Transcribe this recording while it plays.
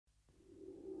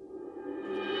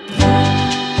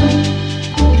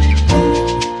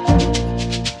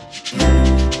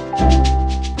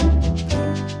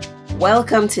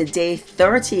Welcome to day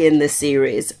 30 in the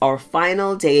series, our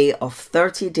final day of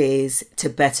 30 days to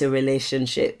better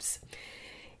relationships.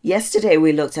 Yesterday,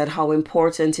 we looked at how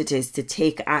important it is to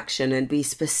take action and be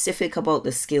specific about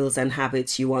the skills and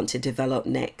habits you want to develop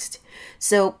next.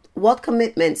 So, what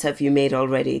commitments have you made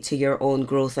already to your own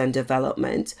growth and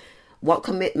development? What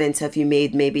commitments have you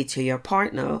made maybe to your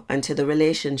partner and to the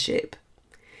relationship?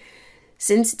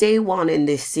 Since day one in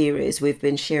this series, we've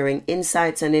been sharing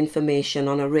insights and information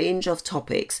on a range of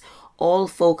topics, all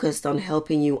focused on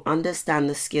helping you understand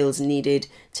the skills needed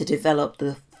to develop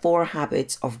the 4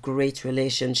 habits of great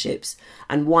relationships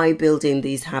and why building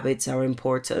these habits are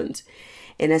important.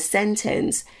 In a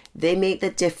sentence, they make the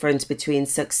difference between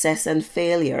success and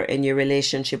failure in your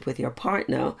relationship with your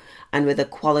partner and with the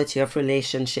quality of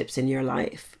relationships in your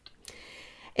life.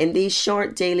 In these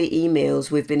short daily emails,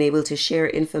 we've been able to share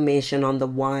information on the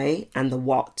why and the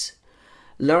what,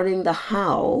 learning the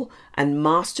how and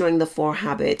mastering the 4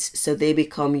 habits so they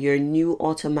become your new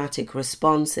automatic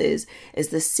responses is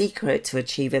the secret to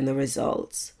achieving the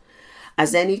results.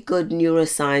 As any good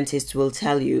neuroscientist will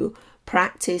tell you,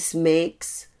 practice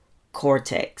makes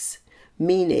cortex,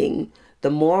 meaning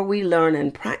the more we learn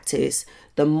and practice,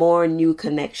 the more new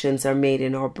connections are made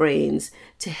in our brains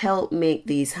to help make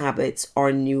these habits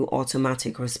our new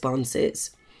automatic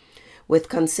responses. With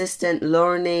consistent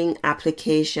learning,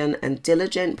 application, and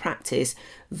diligent practice,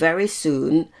 very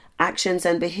soon, actions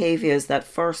and behaviors that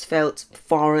first felt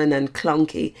foreign and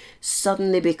clunky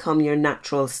suddenly become your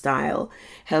natural style,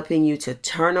 helping you to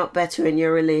turn up better in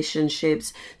your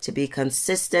relationships, to be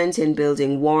consistent in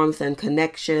building warmth and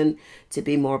connection, to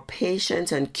be more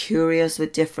patient and curious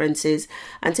with differences,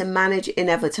 and to manage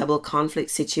inevitable conflict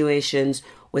situations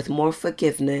with more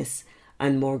forgiveness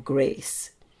and more grace.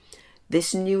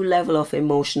 This new level of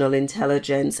emotional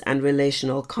intelligence and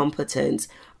relational competence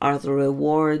are the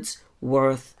rewards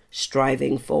worth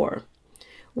striving for.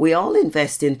 We all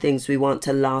invest in things we want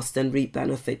to last and reap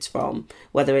benefits from,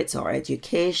 whether it's our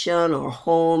education, our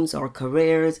homes, our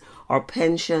careers, our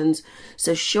pensions.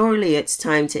 So surely it's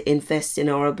time to invest in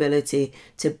our ability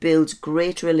to build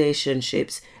great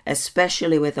relationships,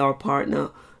 especially with our partner,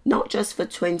 not just for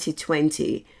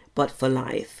 2020, but for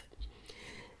life.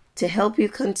 To help you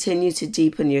continue to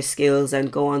deepen your skills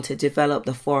and go on to develop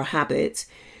the 4 habits,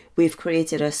 we've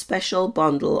created a special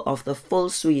bundle of the full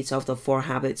suite of the 4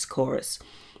 Habits course.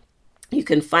 You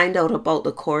can find out about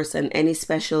the course and any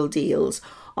special deals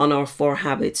on our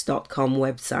 4habits.com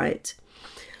website.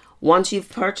 Once you've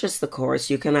purchased the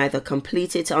course, you can either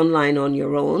complete it online on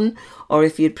your own, or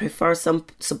if you'd prefer some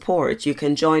support, you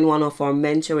can join one of our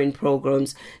mentoring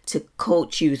programs to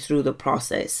coach you through the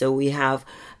process. So we have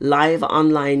live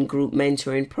online group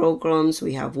mentoring programs,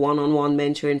 we have one-on-one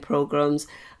mentoring programs,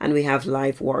 and we have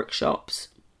live workshops.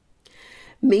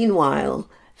 Meanwhile,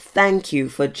 thank you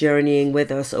for journeying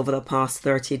with us over the past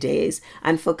 30 days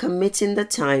and for committing the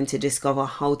time to discover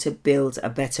how to build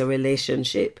a better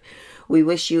relationship. We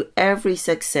wish you every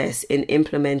success in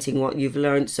implementing what you've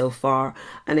learned so far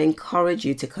and encourage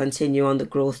you to continue on the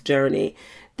growth journey.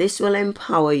 This will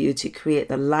empower you to create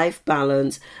the life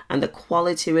balance and the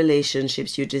quality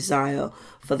relationships you desire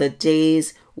for the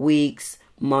days, weeks,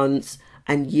 months,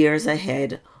 and years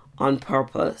ahead on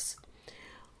purpose.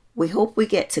 We hope we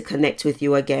get to connect with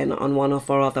you again on one of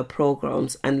our other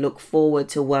programs and look forward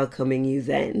to welcoming you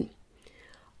then.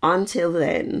 Until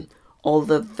then, all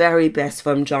the very best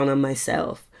from John and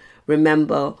myself.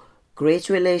 Remember, great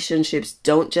relationships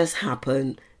don't just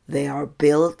happen, they are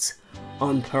built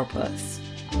on purpose.